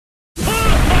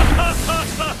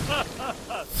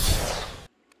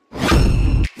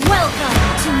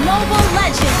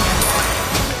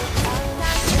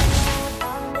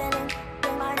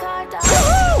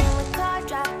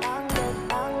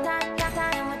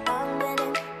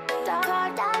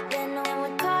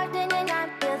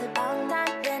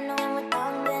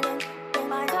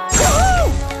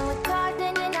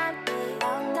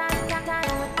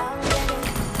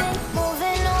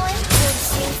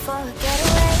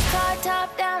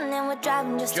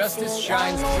Justice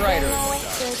shines brighter.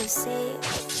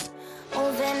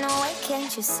 Moving away,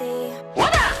 can't you see?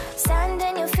 Sand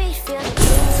in your feet, feel the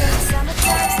breeze in the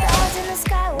summertime, stars in the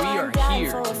sky. We are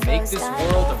here to make this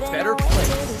world a better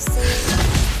place.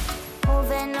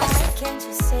 Moving away, can't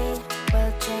you see?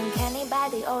 We'll drink honey by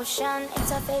the ocean,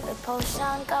 it's our favorite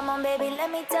potion. Come on, baby, let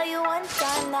me tell you one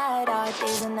time that our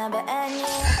days will never end.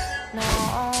 No,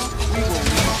 we will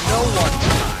leave no one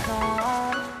behind. No.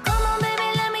 Come on, baby,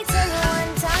 let me tell you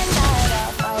one time that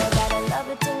I'll follow that I love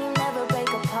it till you never break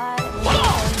apart.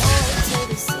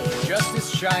 Justice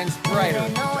shines brighter.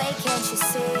 No way, can't you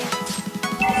see?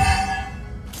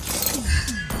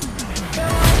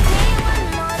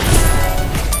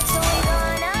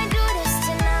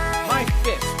 My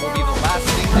fist will be the last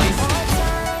thing they see.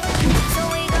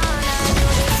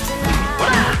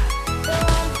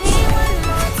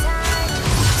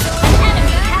 An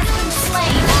enemy has been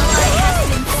slain. Ally has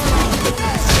been slain.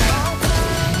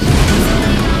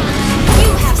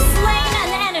 You have slain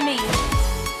an enemy.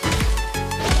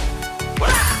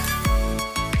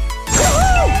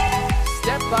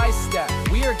 Step by step,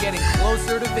 we are getting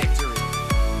closer to victory.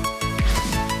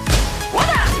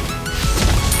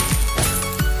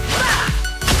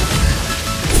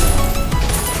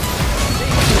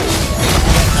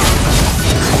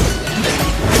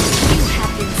 You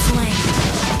have been slain.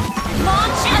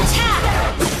 Launch attack!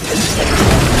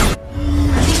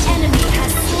 The enemy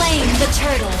has slain the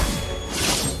turtle.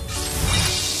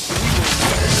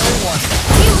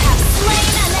 You have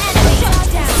slain an enemy. Shut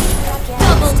down.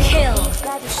 Double kill.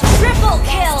 Triple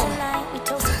kill.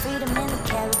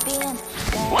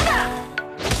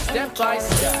 Step by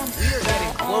step, we are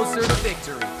getting closer to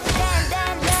victory.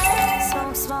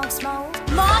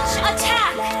 Launch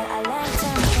attack.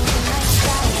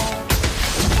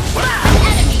 An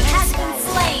enemy has been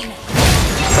slain.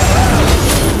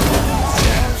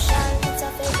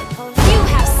 You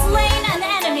have slain an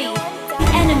enemy. The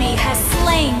enemy has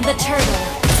slain the turtle.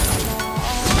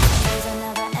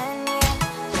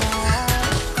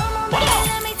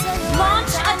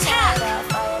 Launch attack!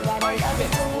 My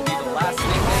fist will be the last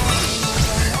thing they see.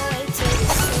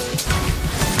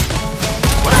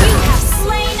 You have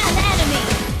slain an enemy!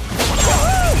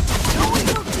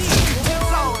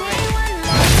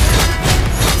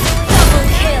 Double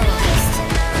kill!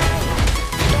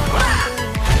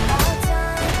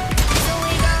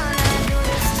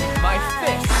 My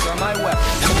fists are my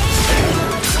weapons.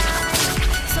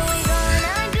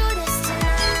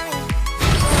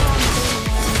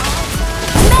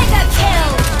 Mega kill!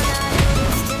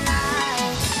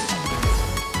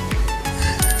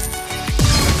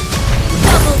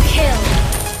 Double kill!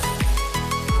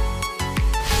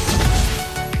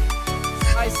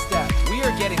 By step, we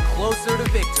are getting closer to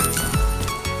victory.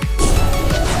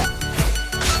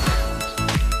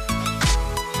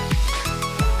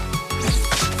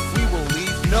 We will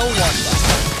leave no one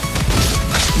behind.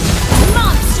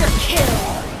 Monster kill!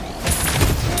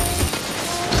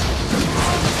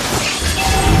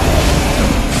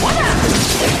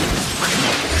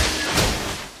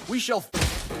 We shall.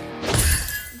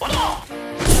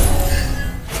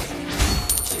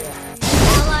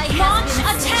 Launch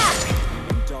attack!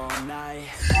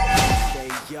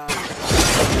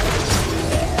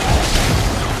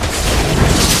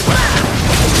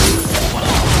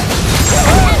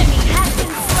 Enemy has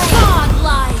been slain.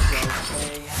 Godlike!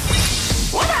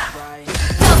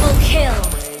 Double kill!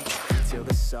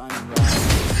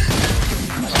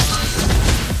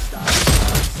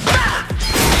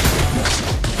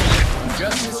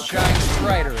 Justice shines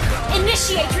brighter.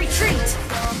 Initiate retreat!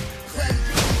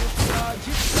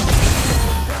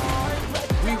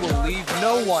 We will leave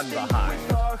no one behind.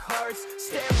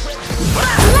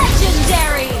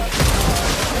 Legendary!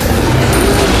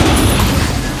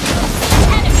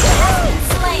 Enemy has been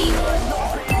slain!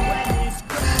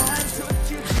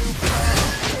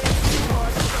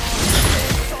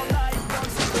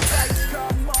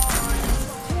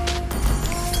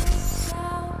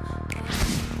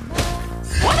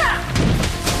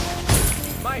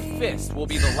 My fist will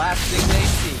be the last thing they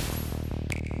see.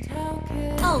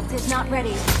 Ult is not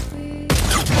ready.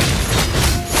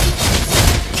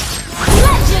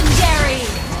 Legendary!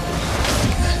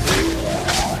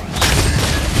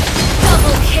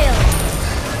 Double kill!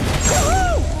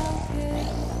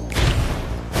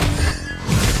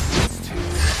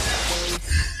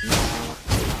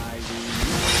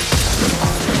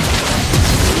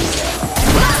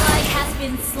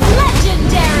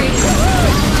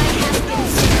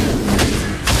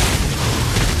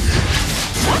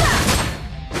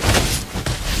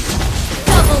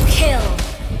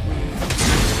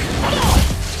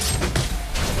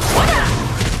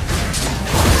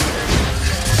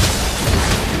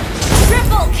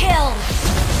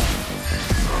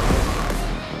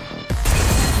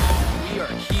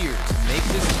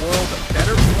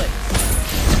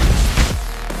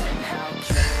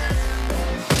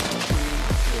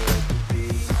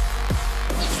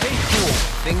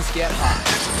 things get hot.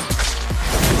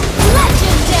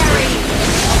 Legendary!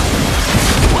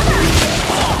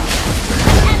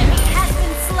 An enemy has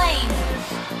been slain.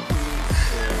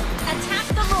 Attack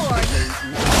the Lord.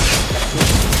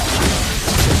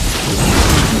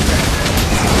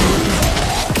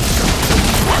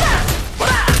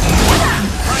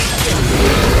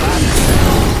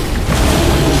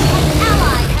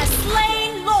 Ally has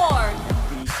slain Lord.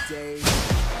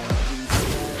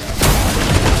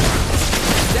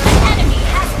 An enemy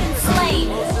has been slain.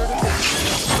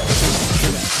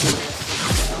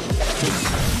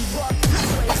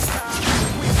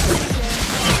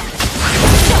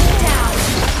 Shut down.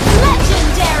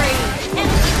 Legendary.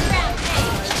 Enemy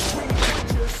rampage.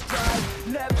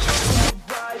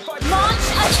 Launch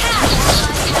attack.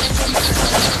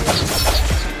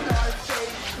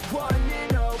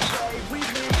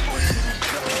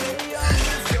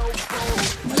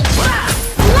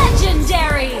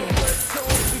 Legendary.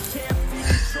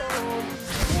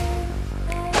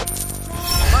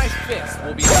 My fist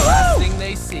will be the last thing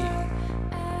they see. You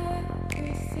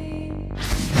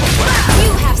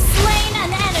have slain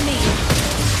an enemy.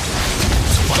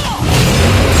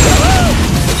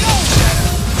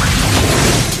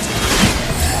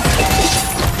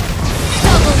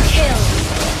 Double kill.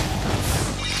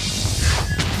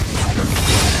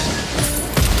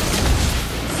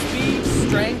 Speed,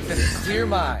 strength, and a clear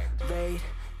mind. Late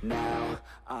now,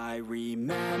 I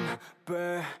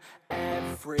remember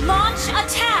every Launch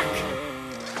attack.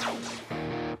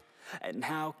 and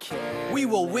how We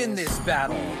will win this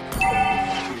battle. You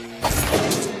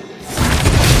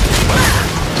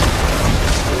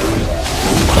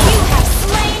have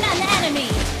slain an enemy.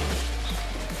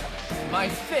 My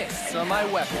fists are my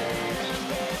weapon.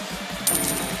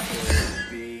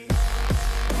 be.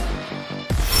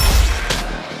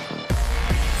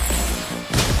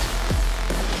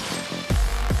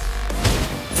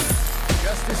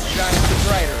 Justice shines the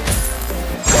brighter.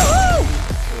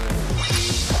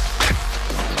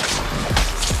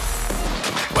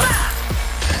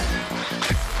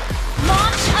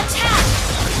 Launch attack.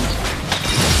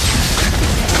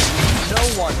 No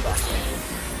one bucket.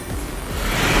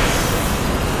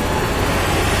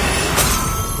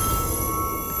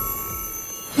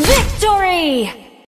 Victory!